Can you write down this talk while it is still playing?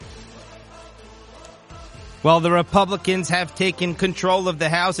Well, the Republicans have taken control of the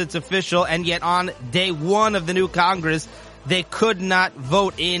House. It's official. And yet on day one of the new Congress, they could not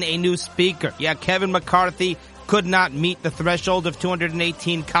vote in a new speaker. Yeah, Kevin McCarthy could not meet the threshold of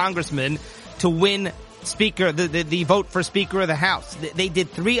 218 congressmen to win speaker, the vote for Speaker of the House. They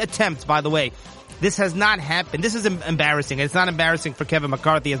did 3 attempts, by the way. This has not happened. This is embarrassing. It's not embarrassing for Kevin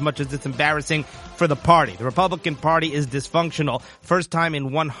McCarthy as much as it's embarrassing for the party. The Republican Party is dysfunctional. First time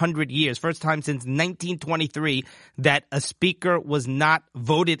in 100 years. First time since 1923 that a speaker was not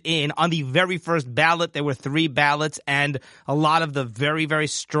voted in. On the very first ballot, there were 3 ballots, and a lot of the very, very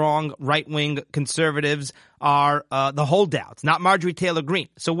strong right-wing conservatives are the holdouts, not Marjorie Taylor Greene.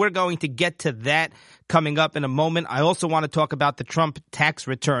 So we're going to get to that coming up in a moment. I also want to talk about the Trump tax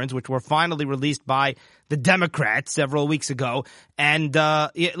returns, which were finally released by the Democrats several weeks ago. And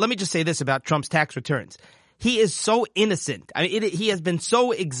let me just say this about Trump's tax returns. He is so innocent. I mean, he has been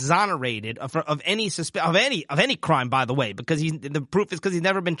so exonerated of any crime, by the way, because the proof is because he's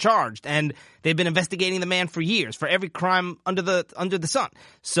never been charged, and they've been investigating the man for years for every crime under the sun.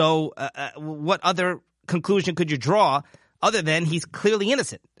 So, what other conclusion could you draw other than he's clearly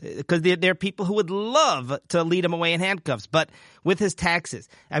innocent? Because there are people who would love to lead him away in handcuffs. But with his taxes,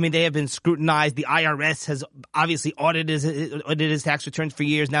 I mean, they have been scrutinized. The IRS has obviously audited his tax returns for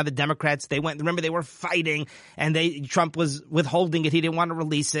years. Now the Democrats, they were fighting, and Trump was withholding it. He didn't want to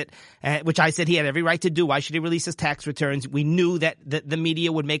release it, which I said he had every right to do. Why should he release his tax returns? We knew that the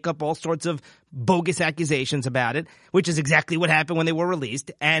media would make up all sorts of bogus accusations about it, which is exactly what happened when they were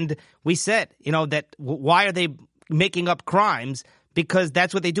released. And we said, that why are they making up crimes? Because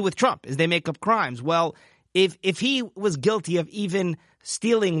that's what they do with Trump, is they make up crimes. Well, if he was guilty of even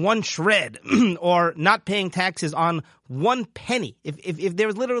stealing one shred or not paying taxes on 1 penny, if there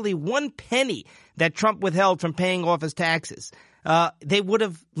was literally 1 penny that Trump withheld from paying off his taxes, they would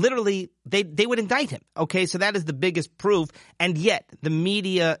have literally, they would indict him. Okay, so that is the biggest proof. And yet the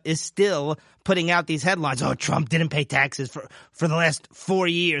media is still putting out these headlines. Oh, Trump didn't pay taxes for the last 4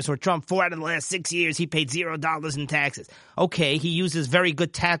 years, or Trump 4 out of the last 6 years, he paid $0 in taxes. Okay, he uses very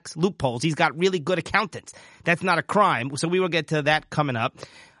good tax loopholes. He's got really good accountants. That's not a crime. So we will get to that coming up.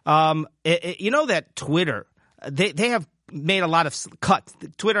 That Twitter, they have made a lot of cuts.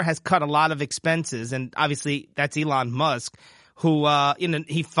 Twitter has cut a lot of expenses, and obviously that's Elon Musk, who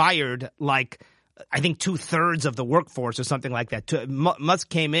he fired I think 2/3 of the workforce or something like that. Musk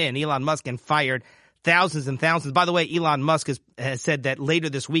came in, Elon Musk, and fired thousands and thousands. By the way, Elon Musk has said that later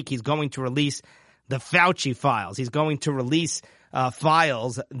this week he's going to release the Fauci files. He's going to release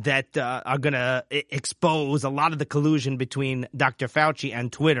files that are going to expose a lot of the collusion between Dr. Fauci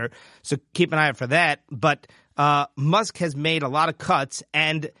and Twitter. So keep an eye out for that. But Musk has made a lot of cuts,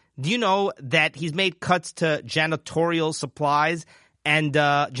 and do you know that he's made cuts to janitorial supplies and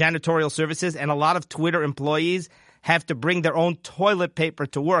janitorial services, and a lot of Twitter employees have to bring their own toilet paper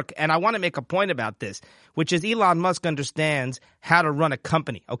to work? And I want to make a point about this, which is Elon Musk understands how to run a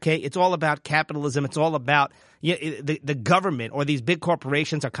company, okay? It's all about capitalism. It's all about the government, or these big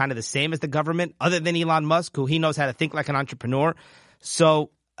corporations are kind of the same as the government, other than Elon Musk, who he knows how to think like an entrepreneur. So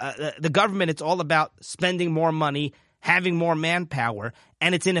the government, it's all about spending more money, having more manpower,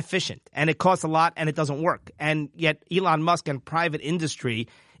 and it's inefficient, and it costs a lot, and it doesn't work. And yet Elon Musk and private industry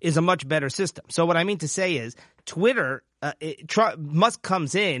is a much better system. So what I mean to say is Twitter, Musk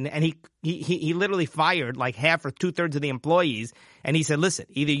comes in, and he literally fired like half or 2/3 of the employees, and he said, listen,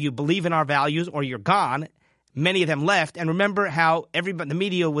 either you believe in our values or you're gone. Many of them left. And remember how the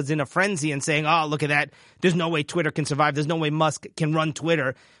media was in a frenzy and saying, oh, look at that. There's no way Twitter can survive. There's no way Musk can run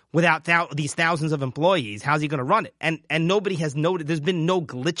Twitter without these thousands of employees. How's he going to run it? And nobody has noted. There's been no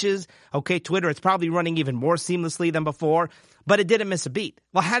glitches. Okay, Twitter, it's probably running even more seamlessly than before, but it didn't miss a beat.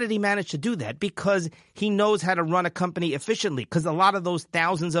 Well, how did he manage to do that? Because he knows how to run a company efficiently, because a lot of those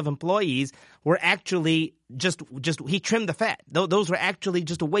thousands of employees were actually just he trimmed the fat. Those were actually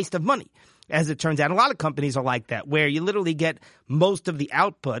just a waste of money, as it turns out. A lot of companies are like that, where you literally get most of the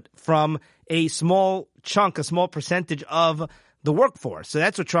output from a small chunk, a small percentage of the workforce. So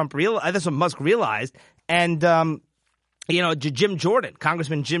that's what Musk realized. And, Jim Jordan,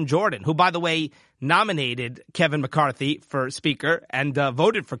 Congressman Jim Jordan, who, by the way, nominated Kevin McCarthy for Speaker and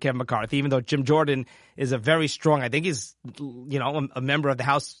voted for Kevin McCarthy, even though Jim Jordan is a very strong, I think he's, a member of the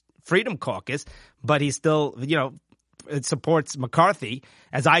House Freedom Caucus, but he still, it supports McCarthy,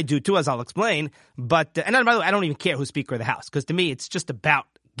 as I do too, as I'll explain. But, and by the way, I don't even care who's Speaker of the House, because to me, it's just about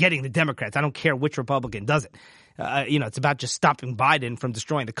getting the Democrats. I don't care which Republican does it. It's about just stopping Biden from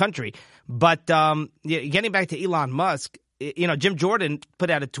destroying the country. But getting back to Elon Musk, Jim Jordan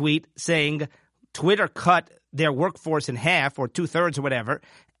put out a tweet saying Twitter cut their workforce in half, or 2/3 or whatever,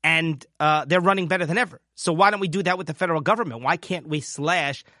 and they're running better than ever. So why don't we do that with the federal government? Why can't we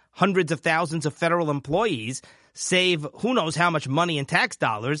slash hundreds of thousands of federal employees, save who knows how much money in tax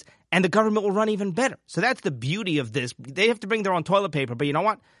dollars, and the government will run even better? So that's the beauty of this. They have to bring their own toilet paper, but you know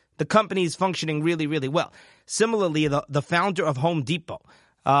what? The company is functioning really, really well. Similarly, the founder of Home Depot,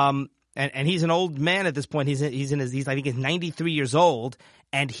 and he's an old man at this point. He's I think he's 93 years old,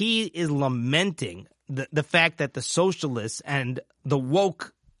 and he is lamenting the fact that the socialists and the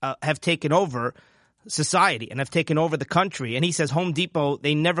woke have taken over society and have taken over the country. And he says Home Depot,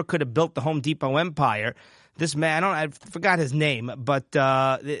 they never could have built the Home Depot empire. This man, I forgot his name, but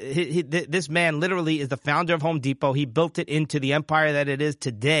this man literally is the founder of Home Depot. He built it into the empire that it is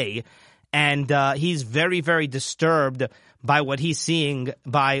today. And he's very, very disturbed by what he's seeing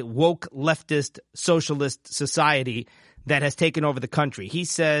by woke leftist socialist society that has taken over the country. He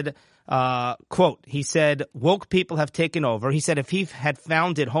said, quote, he said, woke people have taken over. He said if he had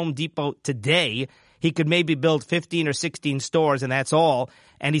founded Home Depot today, he could maybe build 15 or 16 stores, and that's all.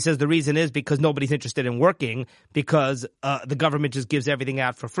 And he says the reason is because nobody's interested in working because the government just gives everything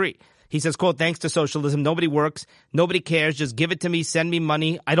out for free. He says, quote, thanks to socialism, nobody works, nobody cares, just give it to me, send me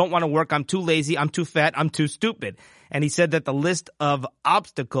money. I don't want to work, I'm too lazy, I'm too fat, I'm too stupid. And he said that the list of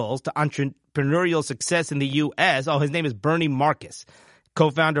obstacles to entrepreneurial success in the U.S., his name is Bernie Marcus,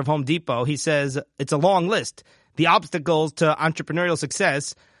 co-founder of Home Depot. He says it's a long list. The obstacles to entrepreneurial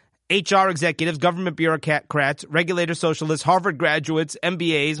success: HR executives, government bureaucrats, regulator socialists, Harvard graduates,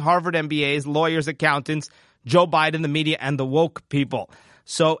 MBAs, Harvard MBAs, lawyers, accountants, Joe Biden, the media, and the woke people.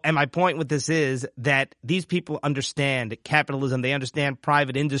 So, and my point with this is that these people understand capitalism. They understand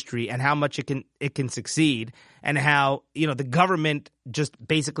private industry and how much it can succeed, and how, the government just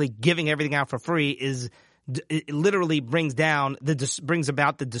basically giving everything out for free it literally brings about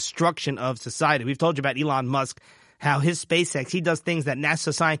the destruction of society. We've told you about Elon Musk, how his SpaceX, he does things that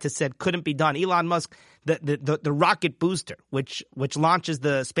NASA scientists said couldn't be done. Elon Musk, the rocket booster, which launches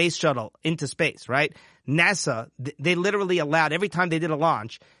the space shuttle into space, right? NASA, they literally allowed, every time they did a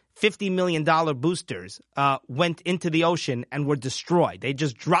launch, $50 million boosters went into the ocean and were destroyed. They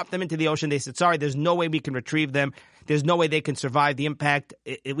just dropped them into the ocean. They said, sorry, there's no way we can retrieve them. There's no way they can survive the impact.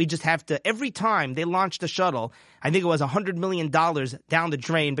 We just have to, every time they launched a shuttle, I think it was $100 million down the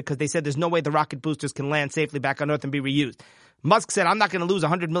drain because they said there's no way the rocket boosters can land safely back on Earth and be reused. Musk said, I'm not going to lose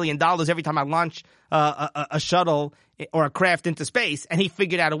 $100 million every time I launch a shuttle or a craft into space. And he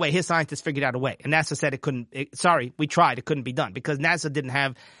figured out a way. His scientists figured out a way. And NASA said we tried. It couldn't be done because NASA didn't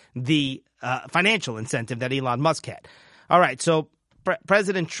have the financial incentive that Elon Musk had. All right. So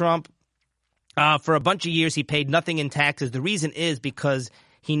President Trump, for a bunch of years, he paid nothing in taxes. The reason is because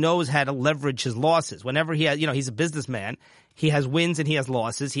he knows how to leverage his losses. Whenever he has, he's a businessman. He has wins and he has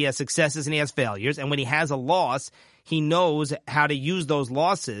losses. He has successes and he has failures. And when he has a loss, he knows how to use those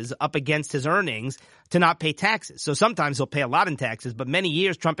losses up against his earnings to not pay taxes. So sometimes he'll pay a lot in taxes, but many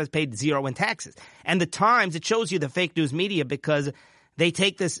years Trump has paid zero in taxes. And the Times, it shows you the fake news media because they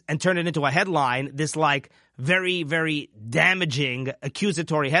take this and turn it into a headline, this very, very damaging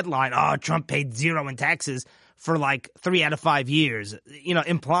accusatory headline. Oh, Trump paid zero in taxes for 3 out of 5 years,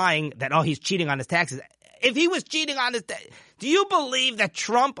 implying that, he's cheating on his taxes. If he was cheating on his do you believe that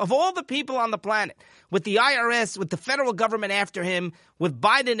Trump, of all the people on the planet, with the IRS, with the federal government after him, with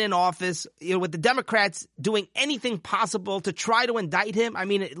Biden in office, with the Democrats doing anything possible to try to indict him? I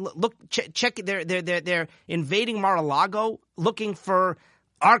mean, look, check they're invading Mar-a-Lago, looking for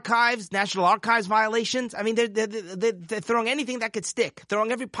archives, National Archives violations. I mean, they're throwing anything that could stick,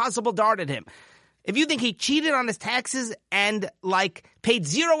 throwing every possible dart at him. If you think he cheated on his taxes and paid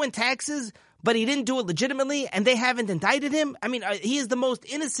zero in taxes, but he didn't do it legitimately and they haven't indicted him, I mean, he is the most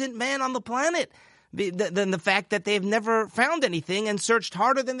innocent man on the planet. Than the fact that they've never found anything and searched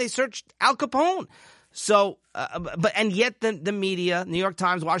harder than they searched Al Capone. So, and yet the media, New York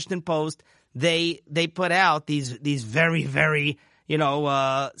Times, Washington Post, they put out these very, very,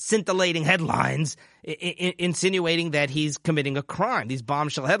 scintillating headlines insinuating that he's committing a crime, these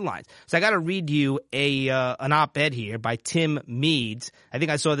bombshell headlines. So I got to read you an op-ed here by Tim Meads. I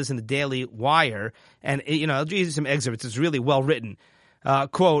think I saw this in the Daily Wire, and I'll read you some excerpts. It's really well written.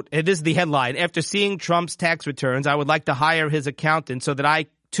 Quote, this is the headline: after seeing Trump's tax returns, I would like to hire his accountant so that I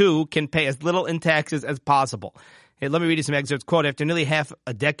too can pay as little in taxes as possible. Hey, let me read you some excerpts. Quote, after nearly half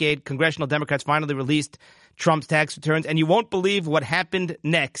a decade, congressional Democrats finally released Trump's tax returns, and you won't believe what happened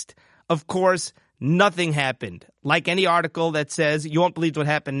next. Of course, nothing happened. Like any article that says you won't believe what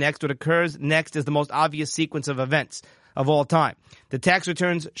happened next, what occurs next is the most obvious sequence of events of all time. The tax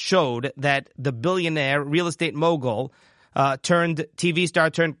returns showed that the billionaire real estate mogul turned TV star,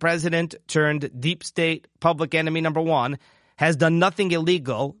 turned president, turned deep state public enemy number one, has done nothing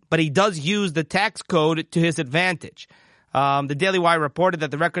illegal, but he does use the tax code to his advantage. The Daily Wire reported that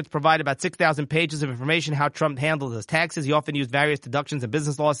the records provide about 6,000 pages of information how Trump handled his taxes. He often used various deductions and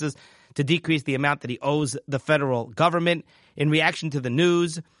business losses to decrease the amount that he owes the federal government. In reaction to the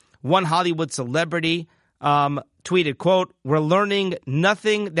news, one Hollywood celebrity tweeted, quote, "We're learning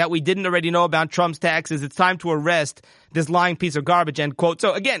nothing that we didn't already know about Trump's taxes. It's time to arrest this lying piece of garbage," end quote.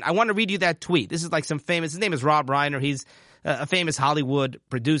 So again, I want to read you that tweet. This is like some famous, his name is Rob Reiner. He's a famous Hollywood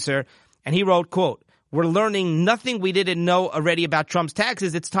producer. And he wrote, quote, "We're learning nothing we didn't know already about Trump's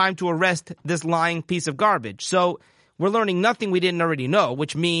taxes. It's time to arrest this lying piece of garbage." So we're learning nothing we didn't already know,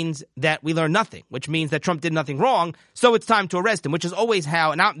 which means that we learned nothing, which means that Trump did nothing wrong. So it's time to arrest him, which is always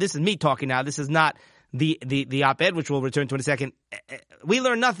how, and this is me talking now. This is not the op-ed, which we'll return to in a second. We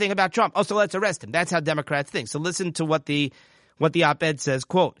learn nothing about Trump. Oh, so let's arrest him. That's how Democrats think. So listen to what the op-ed says,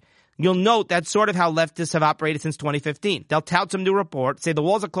 quote, "You'll note that's sort of how leftists have operated since 2015. They'll tout some new report, say the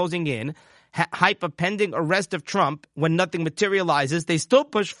walls are closing in, hype a pending arrest of Trump. When nothing materializes, they still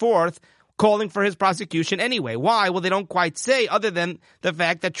push forth calling for his prosecution anyway. Why? Well, they don't quite say, other than the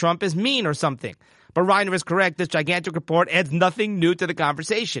fact that Trump is mean or something. But Reiner is correct. This gigantic report adds nothing new to the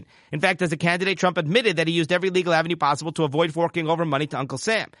conversation. In fact, as a candidate, Trump admitted that he used every legal avenue possible to avoid forking over money to Uncle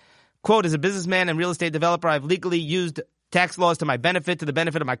Sam. Quote, "As a businessman and real estate developer, I've legally used tax laws to my benefit, to the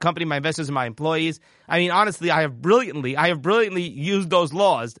benefit of my company, my investors, and my employees. I mean, honestly, I have brilliantly used those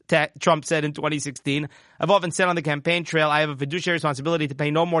laws," Trump said in 2016. "I've often said on the campaign trail, I have a fiduciary responsibility to pay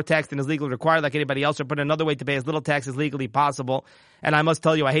no more tax than is legally required like anybody else, or put another way to pay as little tax as legally possible. And I must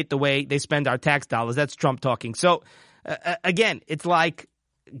tell you, I hate the way they spend our tax dollars." That's Trump talking. So, again, it's like,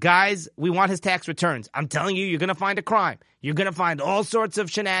 guys, we want his tax returns. I'm telling you, you're going to find a crime. You're going to find all sorts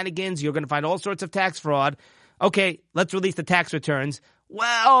of shenanigans. You're going to find all sorts of tax fraud. Okay, let's release the tax returns.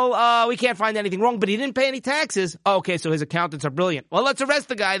 Well, we can't find anything wrong, but he didn't pay any taxes. Okay, so his accountants are brilliant. Well, let's arrest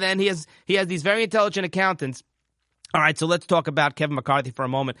the guy then. He has these very intelligent accountants. All right, so let's talk about Kevin McCarthy for a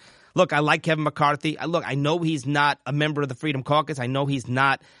moment. Look, I like Kevin McCarthy. I know he's not a member of the Freedom Caucus. I know he's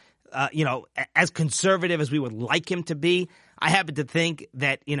not, as conservative as we would like him to be. I happen to think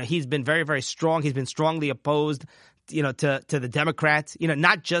that, he's been very, very strong. He's been strongly opposed to the Democrats,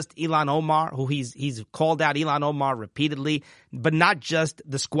 not just Ilhan Omar, who he's called out Ilhan Omar repeatedly, but not just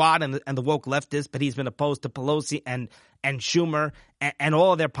the squad and the woke leftists, but he's been opposed to Pelosi and Schumer and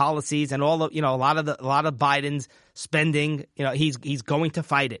all of their policies and all of, a lot of Biden's spending. He's going to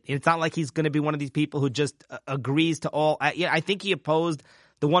fight it. It's not like he's going to be one of these people who just agrees to all. I think he opposed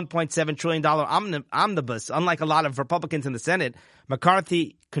the $1.7 trillion omnibus. Unlike a lot of Republicans in the Senate,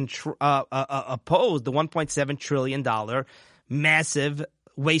 McCarthy opposed the $1.7 trillion massive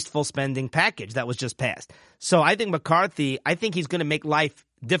wasteful spending package that was just passed. So I think McCarthy, he's going to make life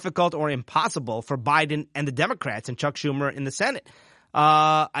difficult or impossible for Biden and the Democrats and Chuck Schumer in the Senate.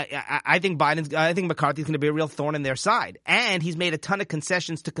 I think McCarthy's going to be a real thorn in their side. And he's made a ton of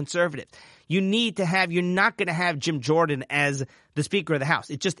concessions to conservatives. You're not going to have Jim Jordan as the Speaker of the House.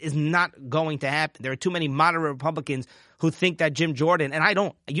 It just is not going to happen. There are too many moderate Republicans who think that Jim Jordan, and I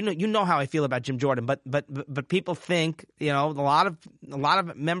don't, you know how I feel about Jim Jordan, but people think, a lot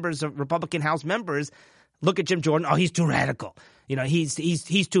of members of Republican House members look at Jim Jordan, oh, he's too radical.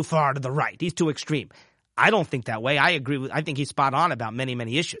 He's too far to the right. He's too extreme. I don't think that way. I think he's spot on about many,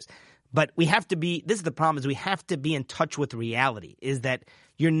 many issues. But we have to be, this is the problem, is we have to be in touch with reality, is that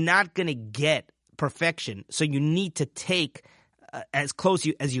you're not going to get perfection. So you need to take as close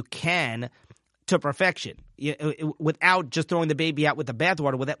as you can to perfection without just throwing the baby out with the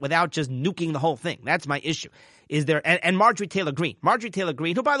bathwater, without just nuking the whole thing. That's my issue. And Marjorie Taylor Greene,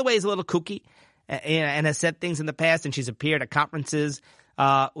 who, by the way, is a little kooky and has said things in the past, and she's appeared at conferences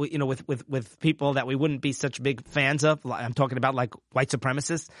with people that we wouldn't be such big fans of. I'm talking about like white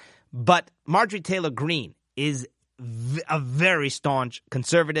supremacists. But Marjorie Taylor Greene is a very staunch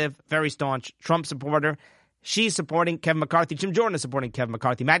conservative, very staunch Trump supporter. She's supporting Kevin McCarthy. Jim Jordan is supporting Kevin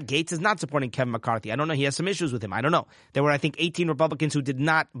McCarthy. Matt Gaetz is not supporting Kevin McCarthy. I don't know. He has some issues with him. I don't know. There were, I think, 18 Republicans who did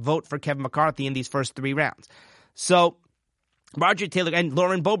not vote for Kevin McCarthy in these first 3 rounds. So Marjorie Taylor and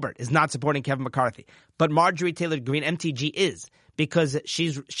Lauren Boebert is not supporting Kevin McCarthy. But Marjorie Taylor Greene, MTG, is, because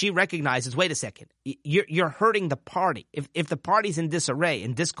she recognizes, wait a second, you're hurting the party. If the party's in disarray,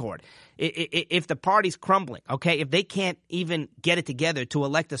 in discord, if the party's crumbling, okay, if they can't even get it together to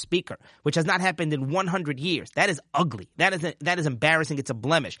elect a speaker, which has not happened in 100 years, that is ugly. That is embarrassing. It's a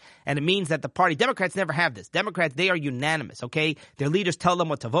blemish. And it means that the party, Democrats never have this. Democrats, they are unanimous, okay? Their leaders tell them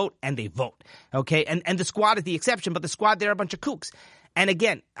what to vote, and they vote, okay? And the squad is the exception, but the squad, they're a bunch of kooks. And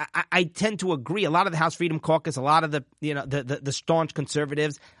again, I tend to agree. A lot of the House Freedom Caucus, a lot of the staunch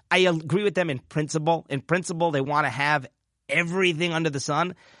conservatives, I agree with them in principle. In principle, they want to have everything under the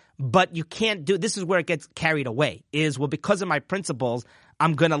sun. But you can't do – this is where it gets carried away is, well, because of my principles,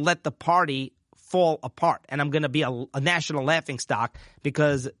 I'm going to let the party fall apart, and I'm going to be a national laughingstock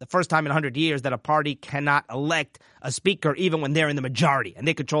because the first time in 100 years that a party cannot elect a speaker even when they're in the majority and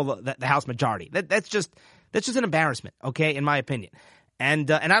they control the House majority. That's just an embarrassment, okay, in my opinion.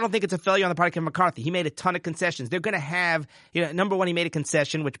 And I don't think it's a failure on the part of Kevin McCarthy. He made a ton of concessions. They're going to have, number one, he made a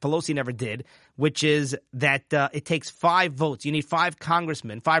concession, which Pelosi never did, which is that it takes 5 votes. You need 5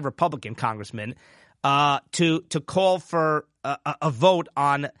 Republican congressmen, to call for a vote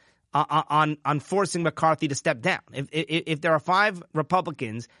on forcing McCarthy to step down. If there are 5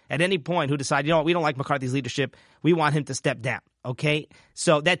 Republicans at any point who decide, we don't like McCarthy's leadership, we want him to step down. Okay,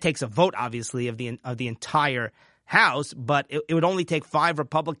 so that takes a vote, obviously, of the entire House, but it would only take 5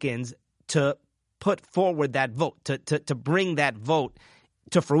 Republicans to put forward that vote, to bring that vote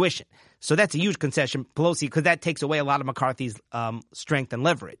to fruition. So that's a huge concession, Pelosi, because that takes away a lot of McCarthy's strength and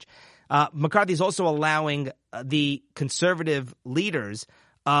leverage. McCarthy's also allowing the conservative leaders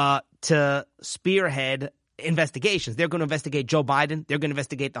to spearhead investigations. They're going to investigate Joe Biden. They're going to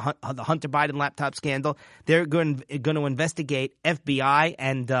investigate the Hunter Biden laptop scandal. They're going to investigate FBI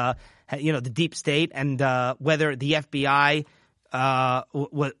and the deep state and whether the FBI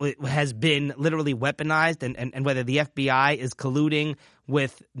has been literally weaponized and whether the FBI is colluding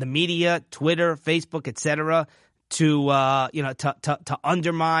with the media, Twitter, Facebook, etc., to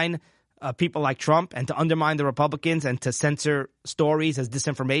undermine people like Trump and to undermine the Republicans and to censor stories as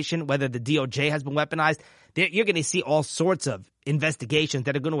disinformation, whether the DOJ has been weaponized. You're going to see all sorts of investigations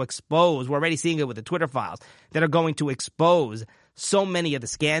that are going to expose, we're already seeing it with the Twitter files, that are going to expose so many of the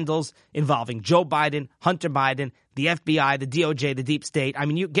scandals involving Joe Biden, Hunter Biden, the FBI, the DOJ, the deep state. I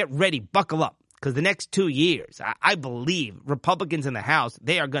mean, you get ready, buckle up, because the next 2 years, I believe Republicans in the House,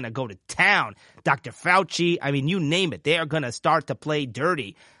 they are going to go to town. Dr. Fauci, I mean, you name it, they are going to start to play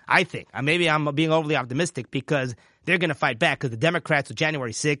dirty, I think. Maybe I'm being overly optimistic because they're going to fight back because the Democrats with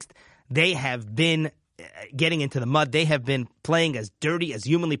January 6th, they have been getting into the mud. They have been playing as dirty as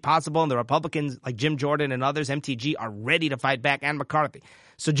humanly possible, and the Republicans like Jim Jordan and others, MTG, are ready to fight back, and McCarthy.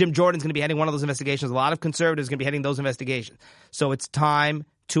 So Jim Jordan's going to be heading one of those investigations. A lot of conservatives are going to be heading those investigations. So it's time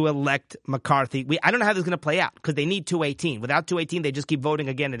to elect McCarthy. I don't know how this is going to play out because they need 218. Without 218, they just keep voting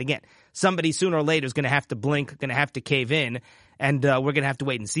again and again. Somebody sooner or later is going to have to blink, going to have to cave in, and we're going to have to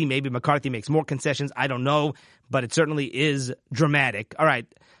wait and see. Maybe McCarthy makes more concessions. I don't know, but it certainly is dramatic. All right,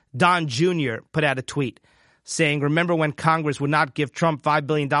 Don Jr. put out a tweet saying, remember when Congress would not give Trump $5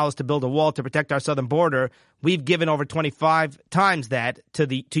 billion to build a wall to protect our southern border? We've given over 25 times that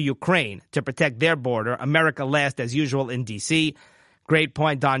to Ukraine to protect their border. America last as usual in D.C. Great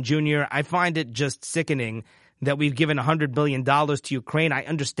point, Don Jr. I find it just sickening that we've given $100 billion to Ukraine. I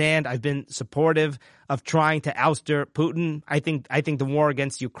understand. I've been supportive of trying to ouster Putin. I think the war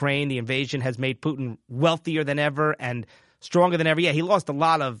against Ukraine, the invasion, has made Putin wealthier than ever and stronger than ever. Yeah, he lost a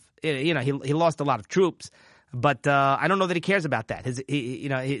lot of, he lost a lot of troops, but I don't know that he cares about that. He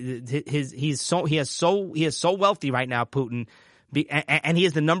is so wealthy right now, Putin, and he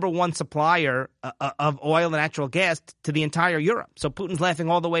is the number one supplier of oil and natural gas to the entire Europe. So Putin's laughing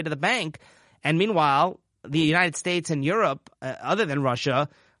all the way to the bank, and meanwhile, the United States and Europe, other than Russia,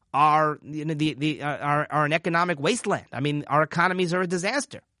 are are an economic wasteland. I mean, our economies are a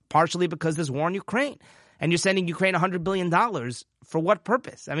disaster, partially because there's war in Ukraine. And you're sending Ukraine $100 billion for what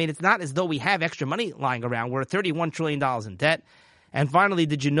purpose? I mean, it's not as though we have extra money lying around. We're $31 trillion in debt. And finally,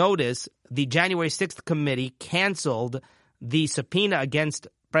 did you notice the January 6th committee canceled the subpoena against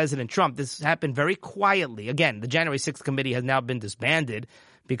President Trump? This happened very quietly. Again, the January 6th committee has now been disbanded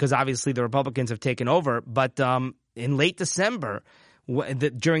because obviously the Republicans have taken over. But in late December,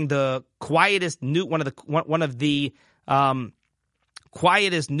 during the quietest one of the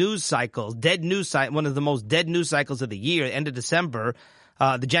quietest news cycles, one of the most dead news cycles of the year, end of December,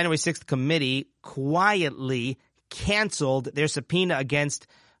 the January 6th committee quietly canceled their subpoena against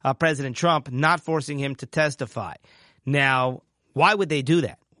President Trump, not forcing him to testify. Now, why would they do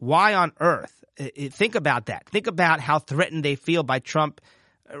that? Why on earth? Think about that. Think about how threatened they feel by Trump.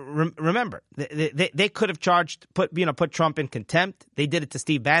 Remember, they could have put Trump in contempt. They did it to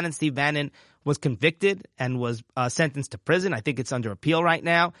Steve Bannon. Steve Bannon was convicted and was sentenced to prison. I think it's under appeal right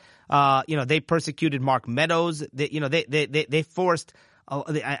now. They persecuted Mark Meadows. They forced.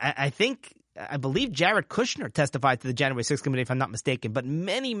 I believe Jared Kushner testified to the January 6th committee, if I'm not mistaken. But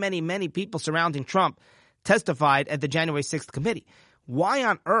many, many, many people surrounding Trump testified at the January 6th committee. Why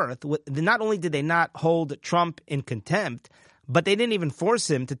on earth? Not only did they not hold Trump in contempt, but they didn't even force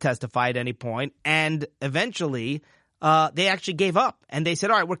him to testify at any point. And eventually, they actually gave up and they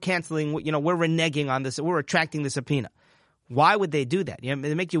said, all right, we're canceling, we're reneging on this. We're retracting the subpoena. Why would they do that? It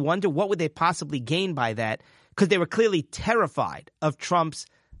makes you wonder, what would they possibly gain by that? Because they were clearly terrified of Trump's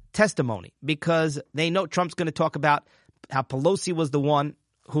testimony, because they know Trump's going to talk about how Pelosi was the one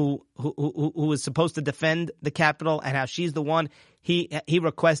who was supposed to defend the Capitol, and how she's the one he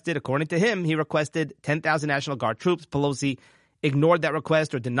requested, according to him, he requested 10,000 National Guard troops. Pelosi ignored that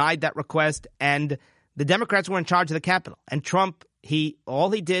request or denied that request, and the Democrats were in charge of the Capitol. And Trump,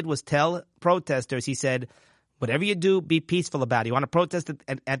 all he did was tell protesters, he said, whatever you do, be peaceful about it. You want to protest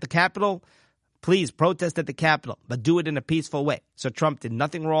at the Capitol? Please protest at the Capitol, but do it in a peaceful way. So Trump did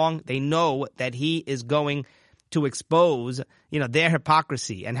nothing wrong. They know that he is going to expose, their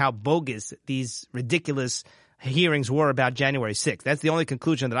hypocrisy and how bogus these ridiculous hearings were about January 6th. That's the only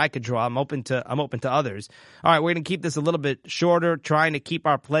conclusion that I could draw. I'm open to others. All right, we're going to keep this a little bit shorter, trying to keep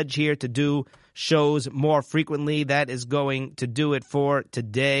our pledge here to do shows more frequently. That is going to do it for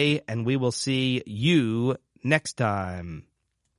today, and we will see you next time.